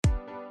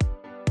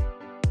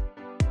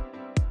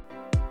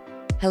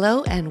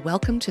Hello and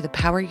welcome to the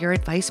Power Your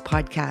Advice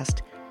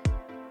podcast.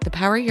 The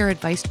Power Your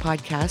Advice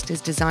podcast is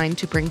designed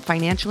to bring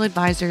financial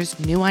advisors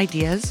new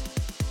ideas,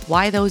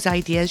 why those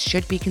ideas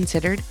should be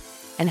considered,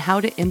 and how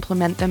to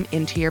implement them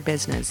into your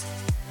business.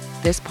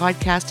 This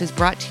podcast is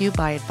brought to you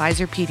by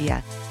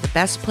Advisorpedia, the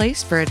best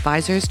place for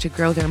advisors to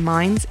grow their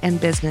minds and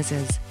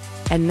businesses.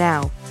 And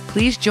now,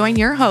 please join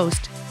your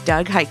host,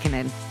 Doug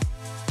Heikkinen.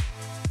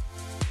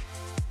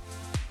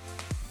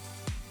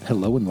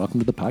 Hello and welcome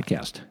to the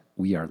podcast.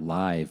 We are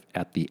live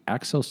at the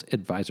Axos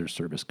Advisor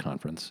Service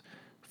Conference,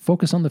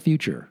 Focus on the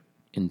Future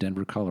in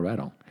Denver,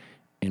 Colorado.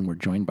 And we're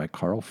joined by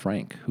Carl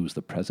Frank, who's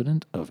the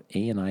president of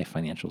A&I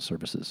Financial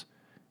Services.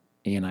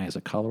 A&I is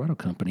a Colorado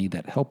company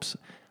that helps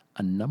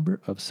a number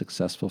of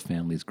successful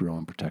families grow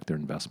and protect their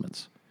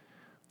investments.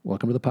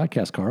 Welcome to the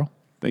podcast, Carl.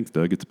 Thanks,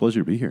 Doug. It's a pleasure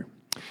to be here.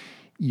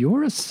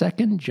 You're a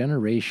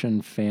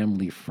second-generation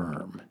family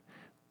firm.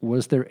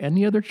 Was there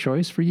any other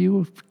choice for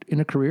you in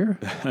a career?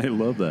 I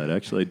love that.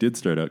 Actually, I did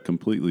start out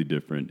completely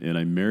different, and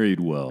I married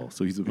well.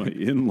 So he's my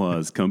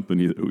in-laws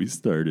company that we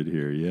started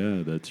here.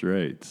 Yeah, that's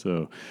right.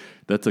 So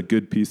that's a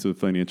good piece of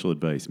financial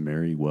advice.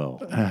 Marry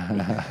well.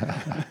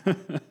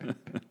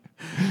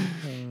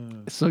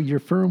 So your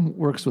firm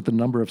works with a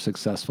number of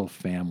successful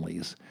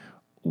families.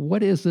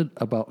 What is it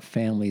about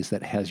families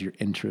that has your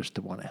interest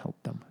to want to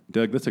help them?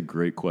 Doug, that's a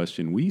great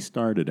question. We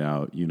started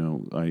out,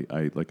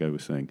 I like I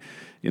was saying,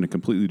 in a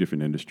completely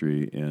different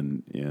industry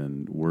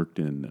and worked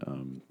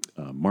in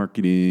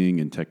marketing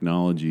and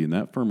technology, and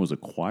that firm was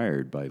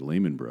acquired by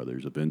Lehman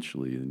Brothers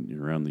eventually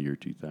around the year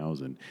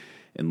 2000.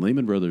 And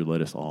Lehman Brothers let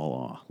us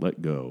all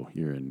let go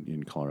here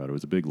in Colorado. It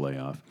was a big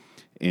layoff.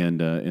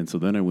 And so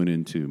then I went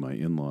into my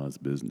in-laws'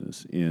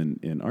 business.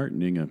 And Art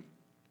and Inga,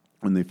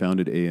 when they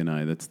founded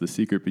A&I, that's the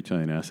secret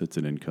behind assets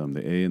and income.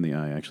 The A and the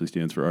I actually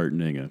stands for Art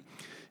and Inga.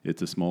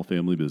 It's a small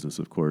family business,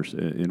 of course,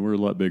 and we're a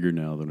lot bigger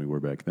now than we were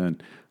back then.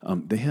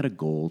 They had a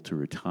goal to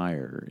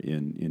retire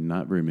in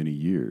not very many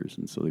years,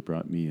 and so they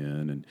brought me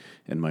in,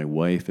 and my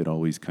wife had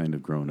always kind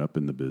of grown up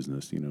in the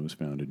business. It was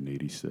founded in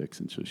 '86,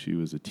 and so she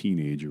was a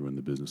teenager when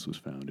the business was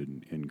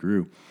founded and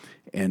grew.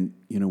 And,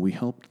 we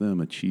helped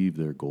them achieve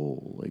their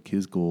goal. Like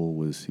his goal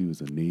was, he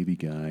was a Navy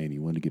guy, and he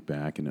wanted to get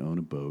back and own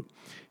a boat,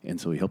 and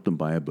so we helped him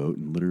buy a boat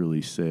and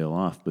literally sail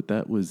off. But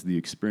that was the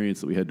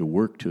experience that we had to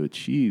work to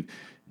achieve.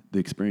 The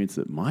experience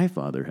that my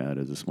father had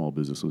as a small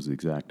business was the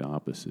exact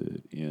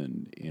opposite.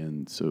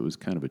 And so it was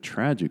kind of a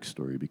tragic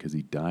story because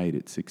he died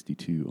at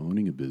 62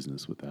 owning a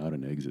business without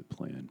an exit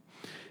plan.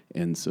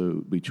 And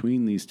so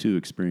between these two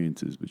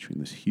experiences, between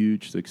this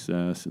huge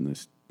success and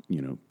this,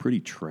 pretty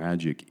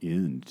tragic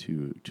end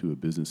to a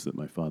business that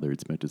my father had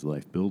spent his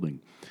life building,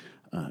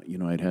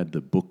 I'd had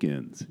the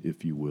bookends,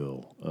 if you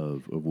will,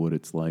 of what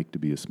it's like to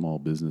be a small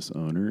business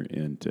owner,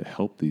 and to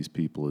help these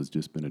people has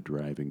just been a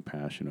driving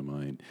passion of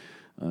mine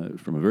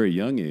from a very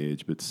young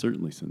age, but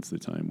certainly since the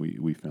time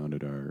we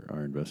founded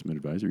our investment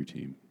advisory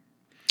team.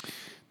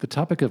 The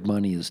topic of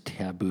money is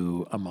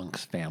taboo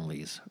amongst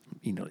families.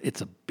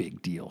 It's a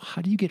big deal.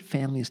 How do you get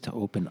families to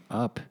open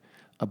up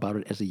about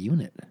it as a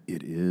unit?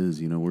 It is.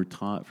 We're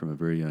taught from a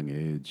very young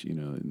age,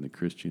 in the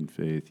Christian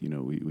faith,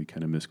 we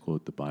kind of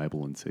misquote the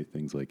Bible and say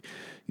things like,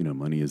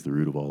 money is the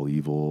root of all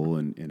evil.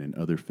 And in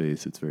other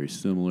faiths, it's very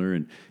similar.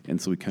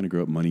 And so we kind of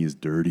grow up, money is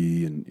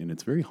dirty, and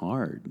it's very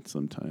hard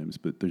sometimes,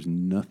 but there's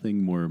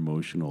nothing more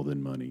emotional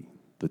than money.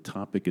 The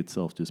topic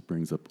itself just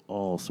brings up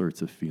all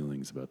sorts of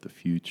feelings about the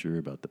future,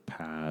 about the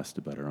past,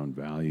 about our own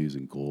values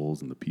and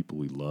goals and the people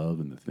we love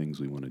and the things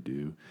we want to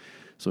do.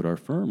 So at our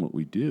firm, what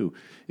we do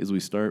is we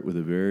start with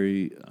a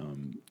very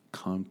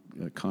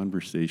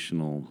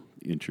conversational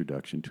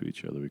introduction to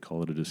each other. We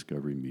call it a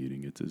discovery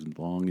meeting. It's as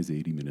long as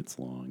 80 minutes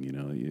long.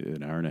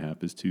 An hour and a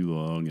half is too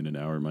long, and an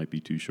hour might be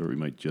too short. We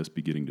might just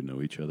be getting to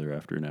know each other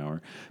after an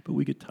hour, but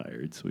we get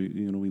tired, so we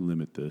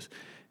limit this,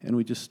 and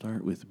we just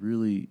start with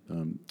really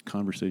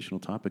conversational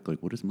topic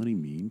like, what does money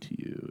mean to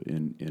you?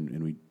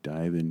 And we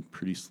dive in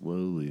pretty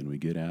slowly, and we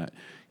get at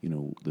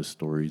the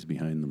stories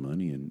behind the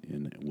money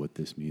and what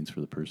this means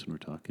for the person we're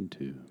talking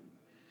to.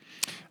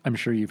 I'm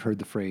sure you've heard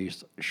the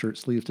phrase shirt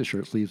sleeves to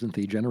shirt sleeves in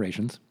 3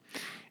 generations.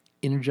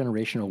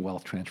 Intergenerational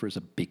wealth transfer is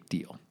a big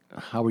deal.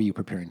 How are you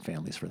preparing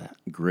families for that?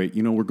 Great.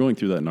 We're going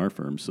through that in our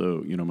firm.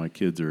 So, my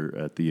kids are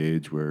at the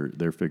age where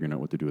they're figuring out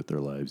what to do with their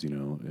lives,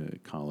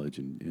 college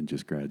and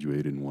just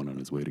graduated, and one on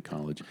his way to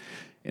college.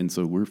 And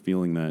so we're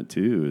feeling that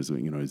too,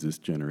 is this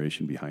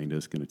generation behind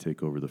us going to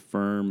take over the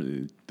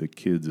firm? The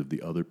kids of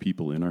the other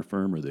people in our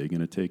firm, are they going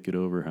to take it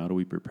over? How do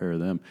we prepare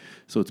them?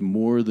 So it's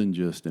more than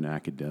just an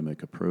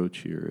academic approach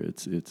here.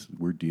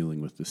 We're dealing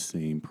with the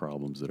same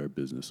problems that our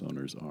business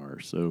owners are.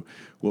 So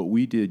what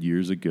we did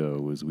years ago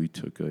was we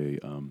took a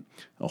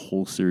a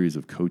whole series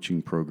of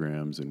coaching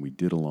programs, and we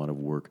did a lot of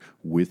work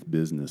with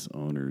business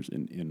owners.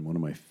 And one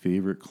of my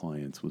favorite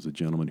clients was a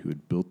gentleman who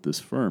had built this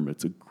firm.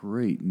 It's a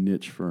great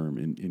niche firm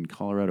in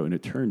Colorado, and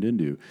it turned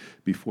into,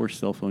 before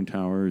cell phone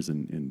towers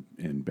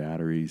and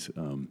batteries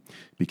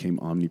became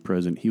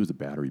omnipresent, he was a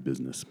battery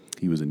business.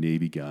 He was a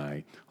Navy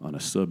guy on a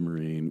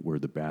submarine where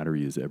the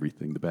battery is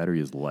everything. The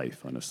battery is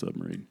life on a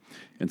submarine.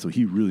 And so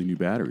he really knew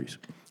batteries.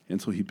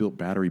 And so he built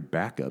battery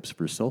backups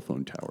for cell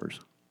phone towers.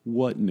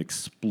 What an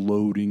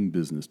exploding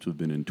business to have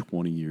been in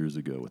 20 years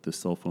ago with the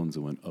cell phones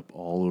that went up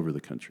all over the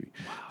country.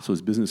 Wow. So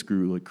his business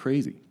grew like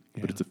crazy,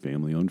 but it's a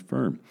family-owned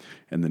firm.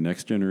 And the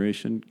next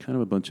generation, kind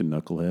of a bunch of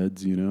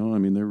knuckleheads, you know? I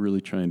mean, they're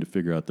really trying to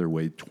figure out their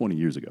way 20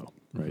 years ago,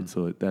 right?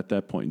 So at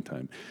that point in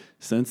time,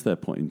 since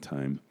that point in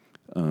time,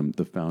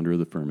 the founder of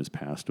the firm has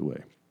passed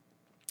away.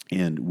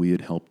 And we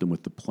had helped them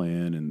with the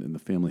plan, and the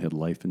family had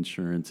life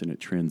insurance, and it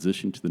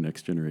transitioned to the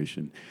next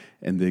generation,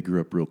 and they grew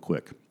up real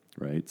quick,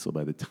 right? So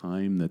by the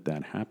time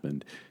that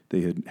happened,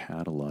 they had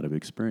had a lot of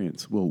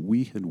experience. Well,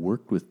 we had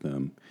worked with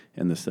them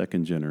and the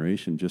second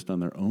generation just on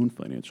their own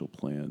financial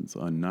plans,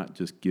 on not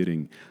just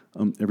getting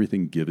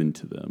everything given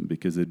to them,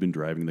 because they'd been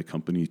driving the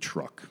company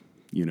truck,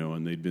 you know,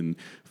 and they'd been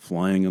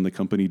flying on the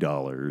company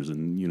dollars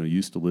and, you know,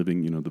 used to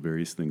living, you know, the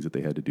various things that they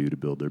had to do to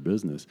build their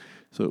business.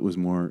 So it was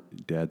more,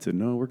 Dad said,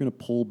 no, we're going to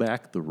pull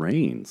back the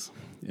reins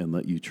and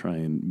let you try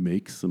and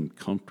make some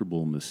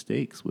comfortable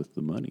mistakes with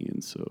the money.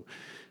 And so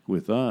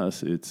with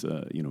us, it's,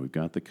 you know, we've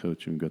got the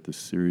coaching, we've got this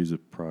series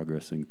of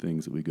progressing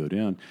things that we go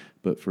down.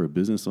 But for a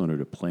business owner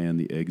to plan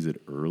the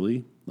exit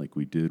early, like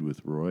we did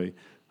with Roy,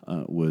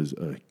 was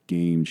a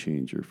game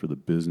changer for the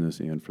business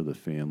and for the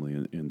family.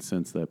 And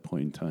since that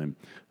point in time,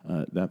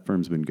 that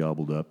firm's been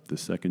gobbled up. The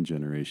second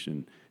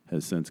generation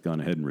has since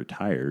gone ahead and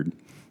retired.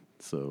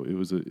 So it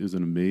was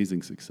an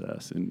amazing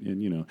success.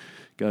 And, you know,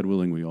 God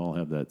willing, we all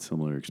have that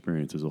similar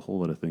experience. There's a whole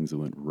lot of things that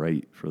went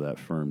right for that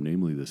firm,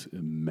 namely this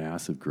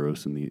massive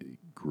growth in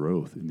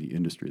the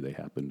industry they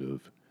happen to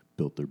have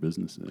built their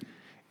business in.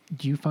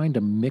 Do you find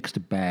a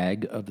mixed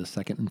bag of the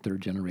second and third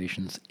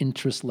generations,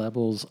 interest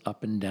levels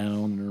up and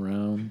down and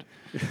around?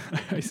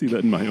 I see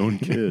that in my own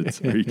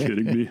kids. Are you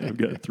kidding me? I've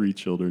got 3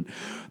 children.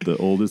 The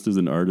oldest is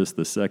an artist.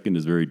 The second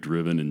is very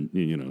driven and,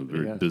 you know,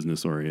 very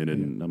business oriented.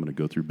 And I'm going to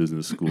go through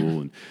business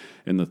school.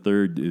 And the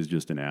third is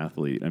just an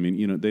athlete. I mean,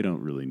 you know, they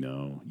don't really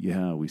know.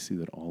 Yeah, we see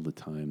that all the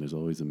time. There's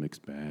always a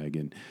mixed bag.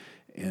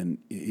 And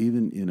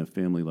even in a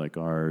family like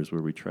ours,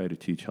 where we try to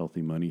teach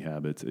healthy money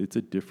habits, it's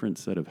a different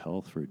set of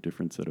health for a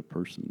different set of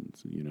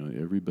persons. You know,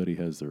 everybody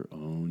has their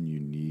own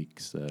unique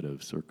set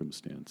of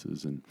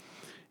circumstances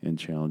and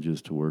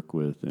challenges to work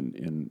with.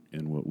 And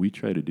what we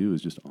try to do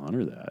is just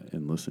honor that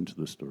and listen to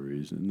the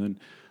stories and then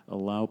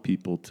allow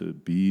people to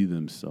be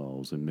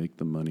themselves and make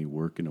the money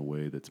work in a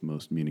way that's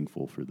most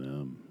meaningful for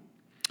them.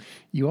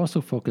 You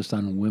also focus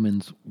on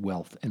women's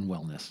wealth and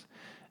wellness.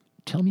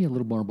 Tell me a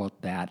little more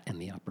about that and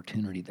the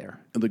opportunity there.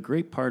 The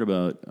great part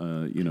about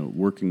you know,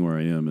 working where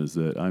I am is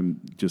that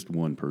I'm just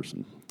one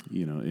person.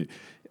 You know,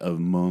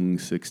 among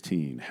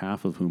 16,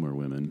 half of whom are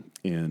women,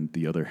 and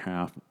the other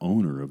half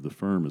owner of the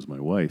firm is my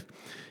wife.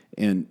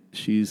 And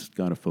she's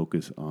got a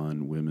focus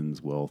on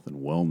women's wealth and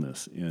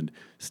wellness. And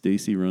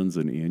Stacy runs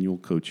an annual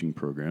coaching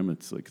program.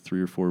 It's like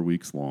 3 or 4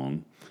 weeks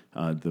long.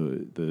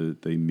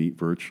 They meet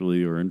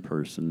virtually or in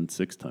person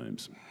 6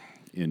 times.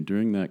 And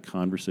during that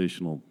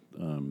conversational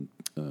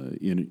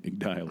in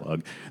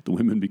dialogue, the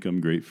women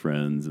become great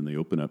friends and they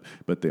open up,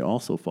 but they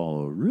also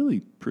follow a really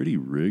pretty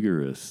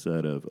rigorous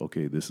set of,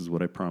 okay, this is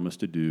what I promised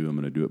to do. I'm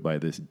going to do it by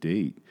this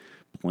date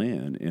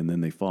plan. And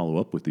then they follow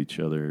up with each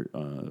other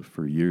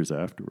for years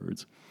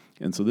afterwards.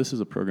 And so this is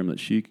a program that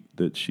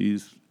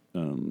she's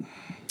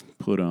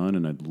put on,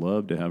 and I'd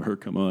love to have her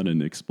come on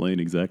and explain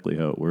exactly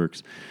how it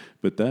works.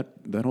 But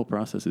that whole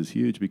process is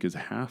huge because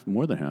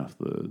more than half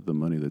the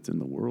money that's in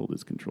the world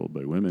is controlled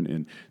by women.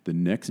 And the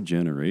next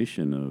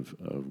generation of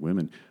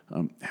women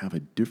have a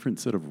different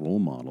set of role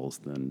models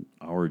than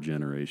our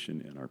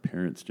generation and our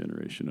parents'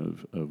 generation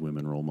of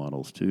women role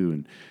models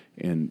too.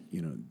 And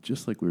you know,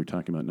 just like we were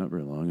talking about not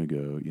very long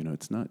ago, you know,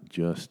 it's not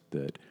just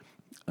that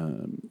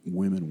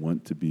women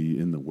want to be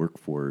in the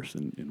workforce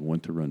and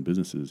want to run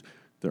businesses.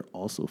 They're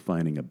also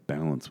finding a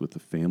balance with the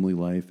family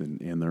life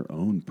and their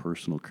own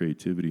personal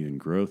creativity and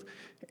growth.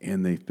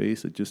 And they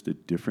face just a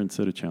different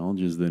set of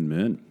challenges than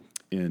men.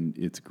 And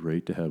it's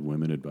great to have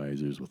women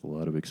advisors with a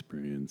lot of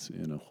experience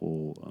and a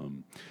whole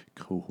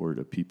cohort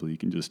of people you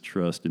can just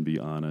trust and be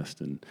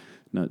honest and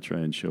not try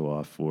and show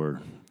off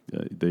for.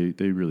 They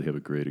really have a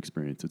great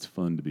experience. It's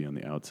fun to be on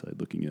the outside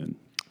looking in.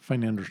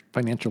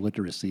 Financial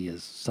literacy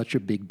is such a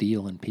big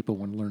deal, and people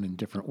want to learn in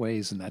different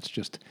ways, and that's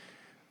just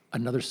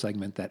another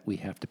segment that we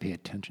have to pay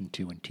attention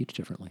to and teach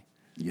differently.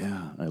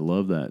 Yeah, I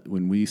love that.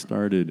 When we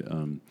started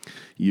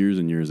years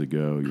and years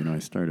ago, I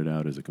started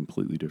out as a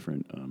completely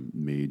different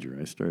major.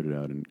 I started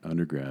out in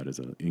undergrad as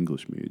an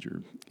English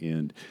major.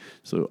 And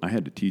so I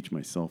had to teach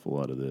myself a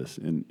lot of this.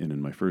 And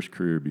in my first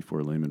career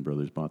before Lehman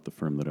Brothers bought the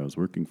firm that I was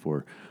working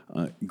for,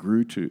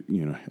 grew to,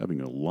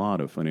 having a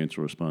lot of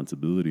financial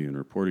responsibility and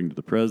reporting to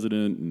the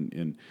president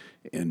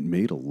and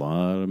made a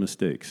lot of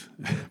mistakes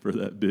for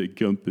that big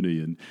company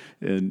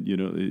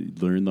and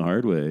learned the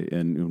hard way.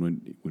 And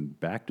went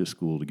back to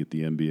school to get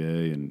the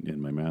MBA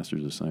and my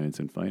Master's of Science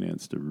in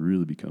Finance to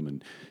really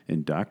become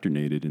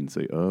indoctrinated and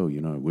say, oh,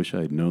 I wish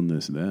I had known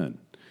this then.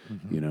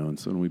 Mm-hmm. And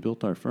so when we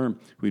built our firm,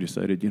 we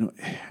decided,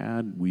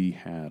 had we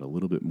had a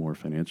little bit more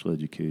financial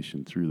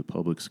education through the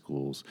public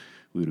schools,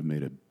 we would have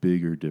made a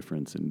bigger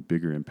difference and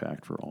bigger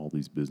impact for all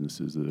these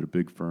businesses. That a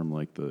big firm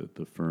like the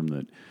firm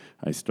that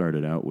I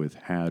started out with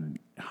had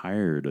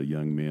hired a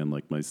young man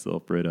like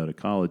myself right out of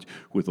college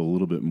with a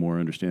little bit more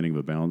understanding of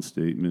a balance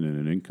statement and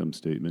an income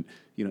statement,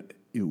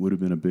 it would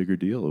have been a bigger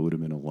deal. It would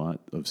have been a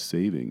lot of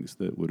savings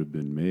that would have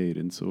been made.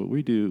 And so what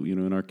we do,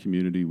 in our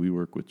community, we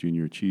work with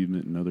Junior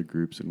Achievement and other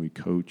groups, and we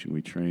coach and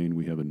we train.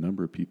 We have a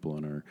number of people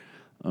on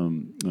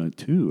our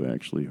two,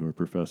 actually, who are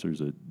professors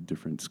at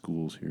different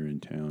schools here in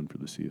town for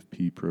the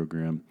CFP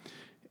program.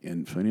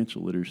 And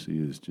financial literacy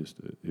is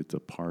it's a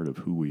part of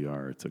who we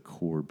are. It's a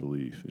core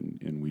belief.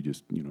 And we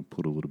just,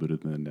 put a little bit of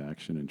that into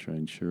action and try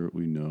and share what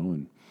we know.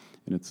 And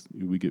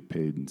we get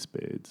paid in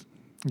spades.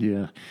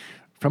 Yeah.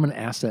 From an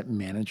asset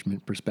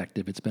management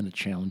perspective, it's been a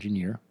challenging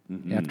year.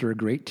 Mm-hmm. After a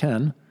great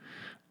 10,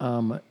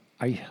 what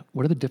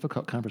are the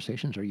difficult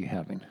conversations are you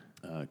having?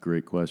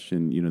 Great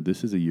question.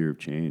 This is a year of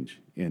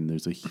change, and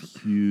there's a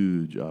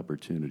huge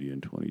opportunity in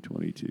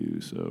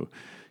 2022. So,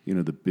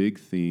 the big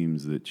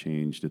themes that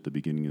changed at the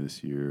beginning of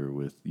this year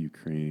with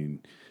Ukraine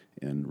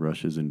and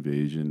Russia's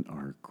invasion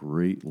are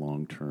great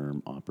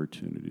long-term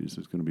opportunities.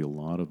 There's going to be a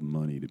lot of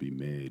money to be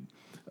made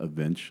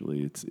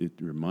eventually. It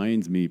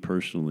reminds me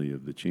personally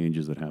of the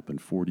changes that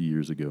happened 40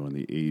 years ago in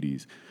the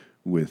 80s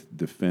with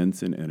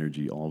defense and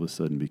energy all of a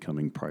sudden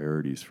becoming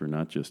priorities for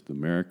not just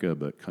America,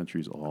 but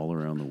countries all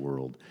around the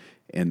world.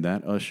 And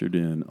that ushered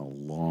in a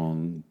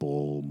long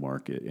bull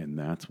market, and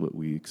that's what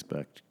we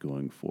expect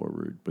going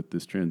forward. But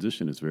this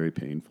transition is very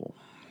painful,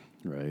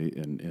 right?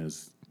 And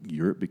as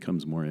Europe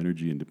becomes more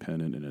energy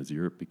independent and as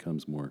Europe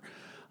becomes more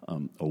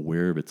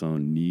aware of its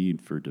own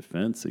need for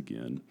defense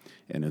again,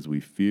 and as we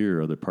fear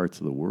other parts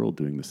of the world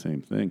doing the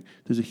same thing,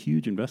 there's a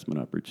huge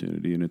investment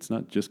opportunity, and it's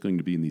not just going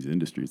to be in these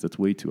industries. That's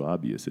way too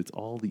obvious. It's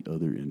all the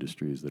other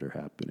industries that are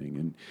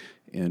happening,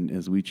 and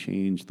as we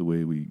change the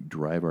way we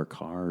drive our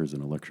cars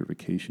and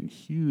electrification,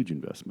 huge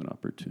investment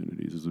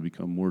opportunities. As we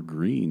become more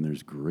green,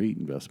 there's great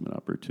investment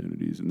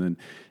opportunities, and then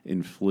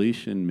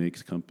inflation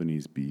makes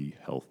companies be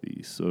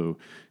healthy. So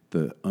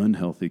the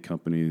unhealthy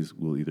companies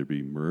will either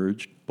be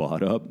merged,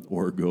 bought up,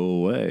 or go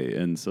away.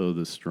 And so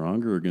the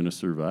stronger are going to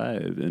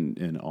survive.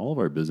 And all of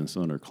our business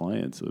owner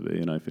clients of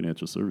A&I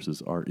Financial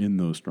Services are in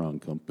those strong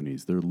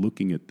companies. They're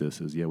looking at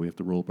this as, we have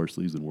to roll up our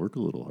sleeves and work a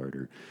little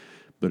harder.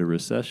 But a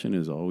recession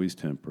is always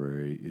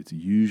temporary. It's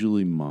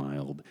usually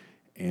mild.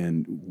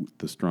 And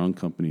the strong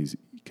companies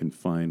can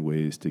find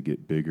ways to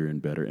get bigger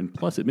and better. And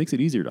plus, it makes it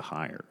easier to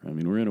hire. I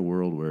mean, we're in a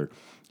world where,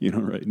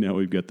 right now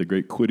we've got the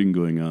great quitting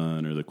going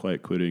on, or the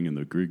quiet quitting and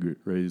the great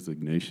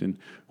resignation.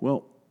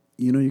 Well,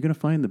 you're going to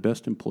find the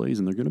best employees,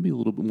 and they're going to be a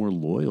little bit more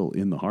loyal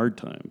in the hard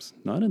times,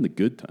 not in the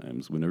good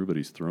times when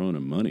everybody's throwing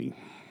them money.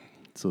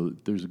 So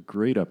there's a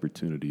great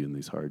opportunity in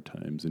these hard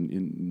times, and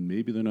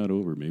maybe they're not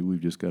over. Maybe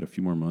we've just got a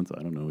few more months,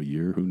 I don't know, a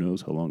year, who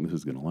knows how long this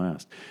is going to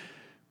last.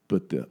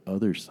 But the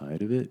other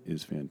side of it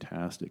is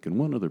fantastic. And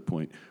one other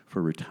point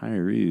for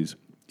retirees,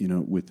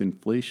 with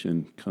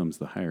inflation comes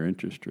the higher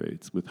interest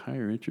rates. With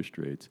higher interest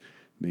rates,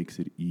 makes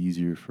it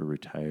easier for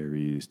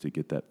retirees to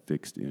get that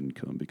fixed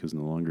income, because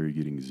no longer are you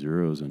getting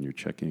zeros on your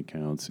checking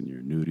accounts and your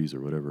annuities or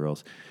whatever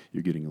else.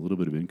 You're getting a little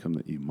bit of income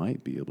that you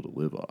might be able to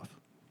live off.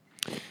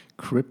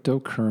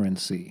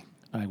 Cryptocurrency.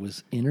 I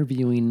was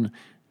interviewing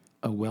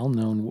a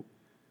well-known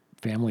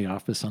family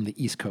office on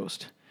the East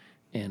Coast,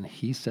 and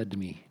he said to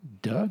me,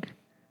 Doug,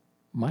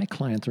 my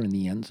clients are in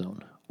the end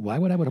zone. Why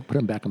would I put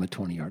them back on the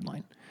 20-yard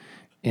line?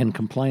 And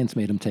compliance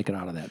made them take it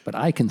out of that. But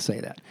I can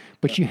say that.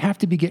 But you have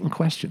to be getting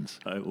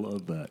questions. I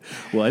love that.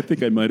 Well, I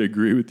think I might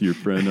agree with your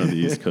friend on the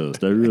East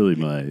Coast. I really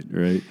might,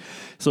 right?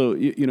 So,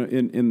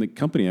 in the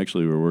company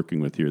actually we're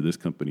working with here, this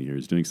company here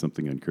is doing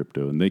something on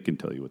crypto, and they can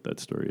tell you what that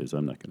story is.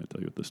 I'm not going to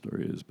tell you what the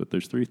story is. But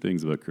there's three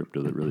things about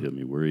crypto that really have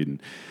me worried.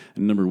 And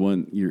number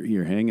one,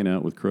 you're hanging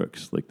out with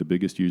crooks. Like, the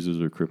biggest users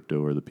of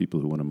crypto are the people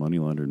who want to money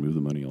launder and move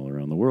the money all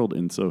around the world.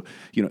 And so,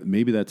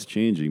 maybe that's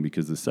changing,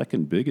 because the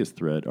second biggest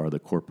threat are the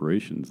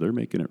corporations. They're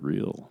making it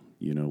real.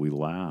 You know, we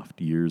laughed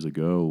years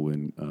ago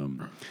when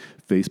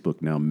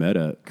Facebook, now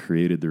Meta,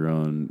 created their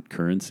own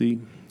currency.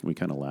 We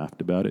kind of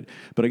laughed about it.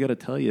 But I got to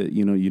tell you,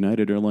 you know,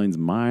 United Airlines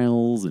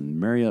Miles and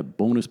Marriott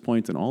Bonus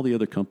Points and all the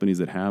other companies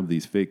that have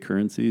these fake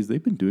currencies,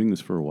 they've been doing this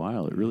for a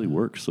while. It really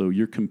works. So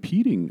you're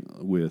competing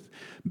with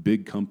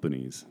big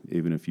companies,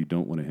 even if you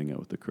don't want to hang out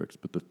with the crooks.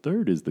 But the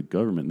third is the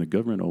government, and the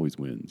government always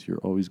wins. You're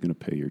always going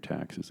to pay your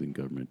taxes in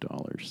government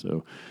dollars.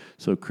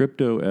 So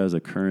crypto as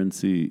a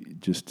currency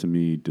just to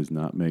me does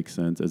not make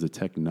sense. As a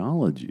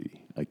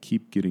technology, I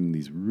keep getting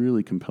these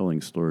really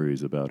compelling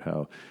stories about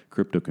how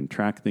crypto can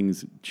track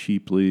things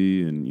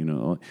cheaply and, you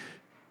know,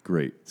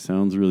 great.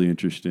 Sounds really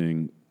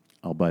interesting.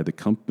 I'll buy the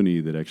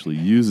company that actually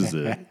uses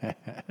it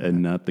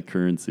and not the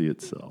currency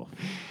itself.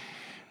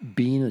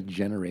 Being a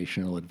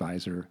generational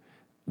advisor,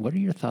 what are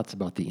your thoughts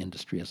about the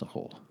industry as a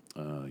whole?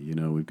 You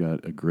know, we've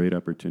got a great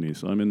opportunity.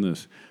 So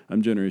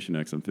I'm Generation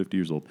X, I'm 50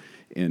 years old,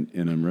 and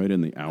I'm right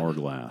in the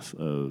hourglass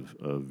of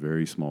a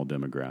very small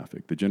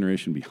demographic. The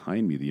generation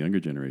behind me, the younger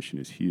generation,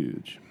 is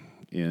huge.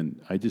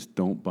 And I just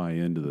don't buy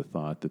into the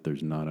thought that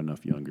there's not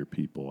enough younger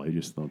people. I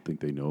just don't think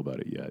they know about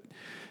it yet.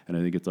 And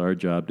I think it's our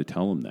job to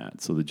tell them that.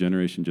 So the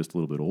generation just a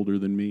little bit older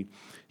than me,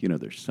 you know,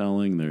 they're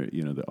selling, the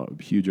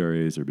huge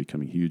RAs are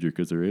becoming huger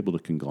because they're able to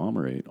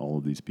conglomerate all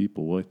of these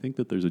people. Well, I think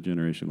that there's a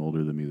generation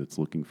older than me that's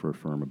looking for a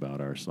firm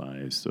about our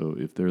size. So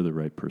if they're the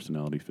right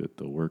personality fit,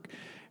 they'll work.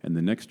 And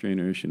the next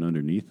generation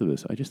underneath of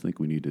us, I just think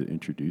we need to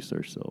introduce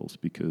ourselves,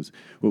 because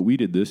what we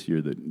did this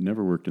year that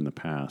never worked in the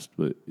past,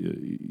 but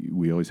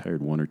we always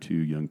hired one or two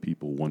young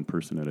people, one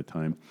person at a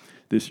time.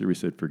 This year we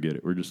said, forget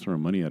it. We're just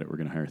throwing money at it. We're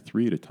going to hire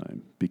 3 at a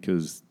time,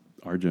 because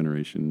our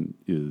generation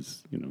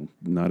is, you know,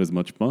 not as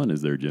much fun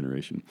as their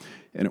generation.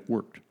 And it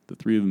worked. The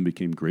 3 of them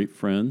became great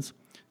friends.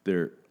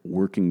 They're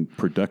working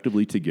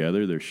productively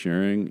together. They're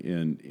sharing,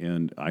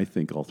 and I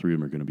think all 3 of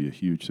them are going to be a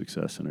huge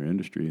success in our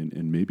industry.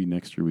 And maybe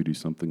next year we do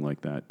something like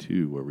that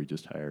too, where we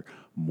just hire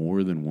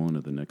more than one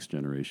of the next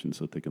generation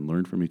so that they can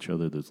learn from each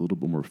other. There's a little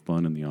bit more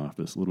fun in the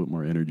office, a little bit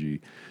more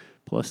energy.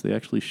 Plus, they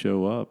actually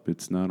show up.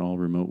 It's not all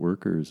remote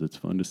workers. It's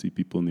fun to see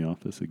people in the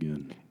office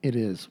again. It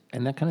is.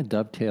 And that kind of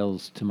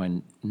dovetails to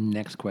my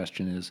next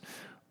question is,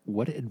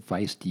 what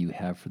advice do you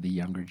have for the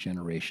younger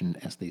generation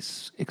as they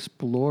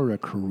explore a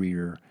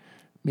career,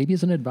 maybe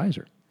as an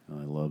advisor?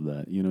 I love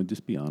that. You know,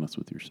 just be honest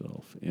with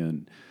yourself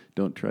and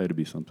don't try to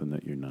be something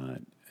that you're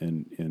not.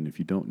 And if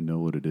you don't know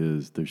what it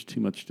is, there's too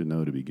much to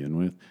know to begin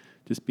with.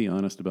 Just be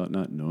honest about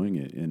not knowing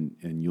it,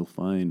 and you'll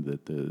find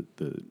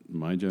that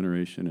my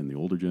generation and the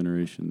older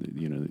generation,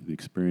 the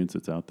experience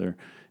that's out there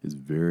is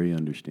very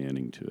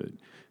understanding to it.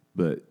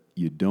 But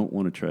you don't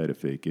want to try to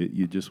fake it.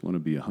 You just want to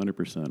be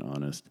 100%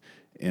 honest,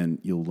 and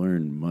you'll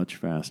learn much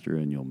faster,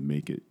 and you'll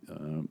make it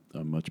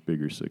a much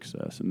bigger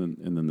success. And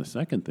then the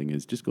second thing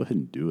is just go ahead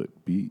and do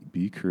it.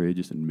 Be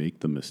courageous and make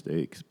the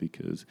mistakes,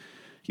 because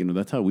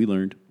that's how we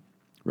learned.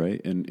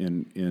 Right,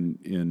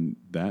 and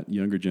that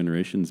younger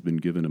generation's been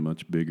given a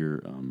much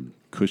bigger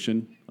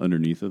cushion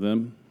underneath of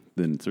them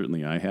than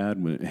certainly I had,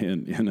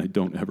 and I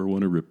don't ever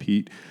want to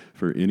repeat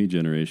for any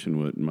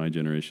generation what my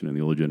generation and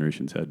the older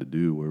generations had to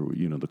do, where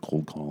the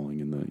cold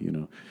calling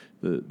and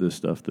the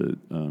stuff that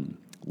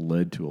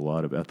led to a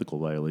lot of ethical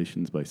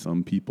violations by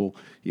some people.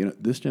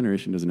 This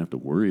generation doesn't have to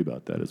worry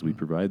about that, as we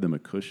provide them a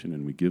cushion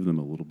and we give them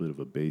a little bit of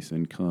a base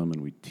income and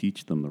we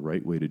teach them the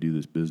right way to do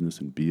this business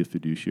and be a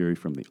fiduciary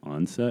from the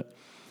onset.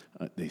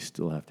 They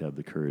still have to have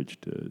the courage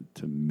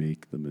to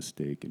make the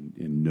mistake and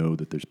know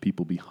that there's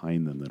people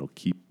behind them that'll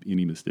keep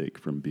any mistake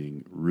from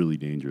being really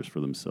dangerous for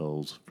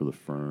themselves, for the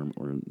firm,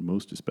 or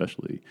most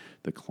especially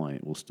the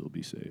client will still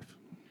be safe.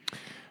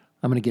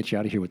 I'm going to get you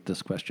out of here with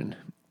this question.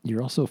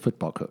 You're also a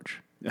football coach.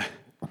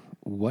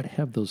 What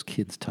have those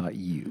kids taught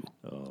you?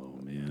 Oh,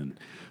 man.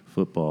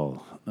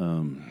 Football.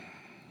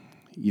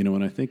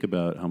 When I think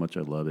about how much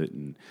I love it,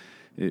 and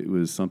it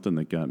was something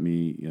that got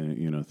me,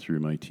 through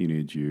my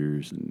teenage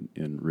years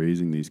and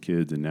raising these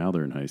kids, and now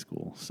they're in high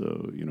school.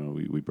 So,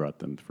 we brought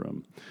them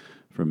from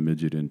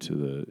midget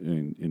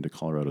into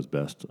Colorado's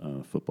best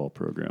football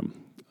program.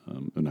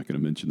 I'm not going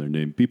to mention their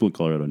name. People in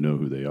Colorado know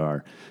who they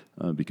are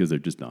because they're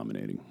just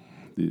dominating.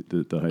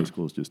 The high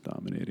school is just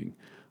dominating.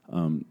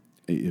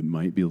 It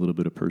might be a little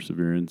bit of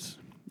perseverance.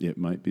 It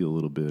might be a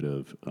little bit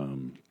of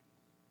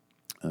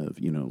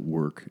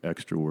work,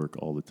 extra work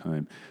all the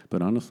time.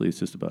 But honestly, it's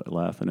just about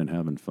laughing and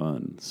having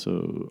fun.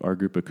 So our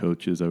group of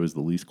coaches, I was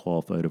the least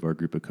qualified of our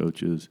group of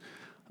coaches.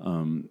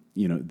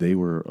 They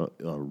were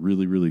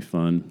really, really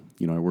fun.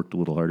 I worked a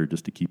little harder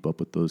just to keep up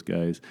with those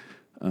guys.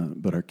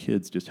 But our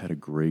kids just had a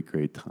great,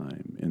 great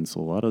time. And so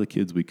a lot of the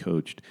kids we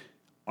coached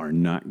are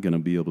not going to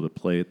be able to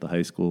play at the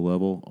high school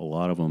level. A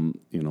lot of them,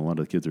 a lot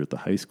of the kids are at the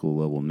high school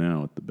level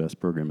now at the best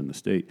program in the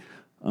state,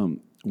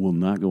 will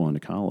not go on to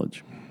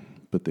college.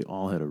 But they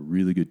all had a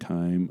really good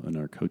time in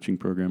our coaching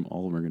program.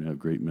 All of them are going to have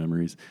great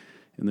memories.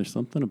 And there's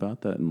something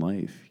about that in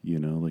life,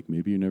 like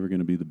maybe you're never going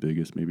to be the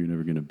biggest, maybe you're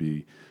never going to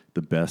be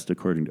the best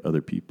according to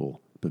other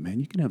people. But man,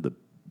 you can have the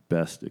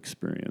best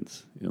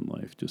experience in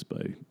life just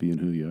by being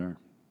who you are.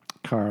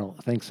 Carl,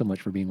 thanks so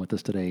much for being with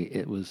us today.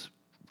 It was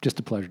just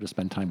a pleasure to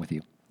spend time with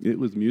you. It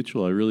was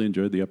mutual. I really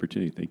enjoyed the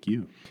opportunity. Thank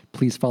you.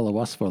 Please follow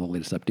us for the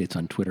latest updates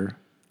on Twitter,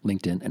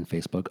 LinkedIn, and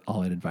Facebook,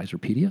 all at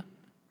Advisorpedia.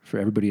 For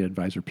everybody at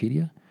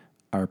Advisorpedia,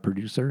 our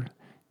producer,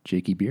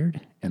 Jakey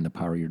Beard, and the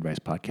Power Your Advice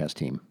podcast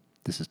team,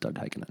 this is Doug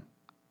Heikkinen.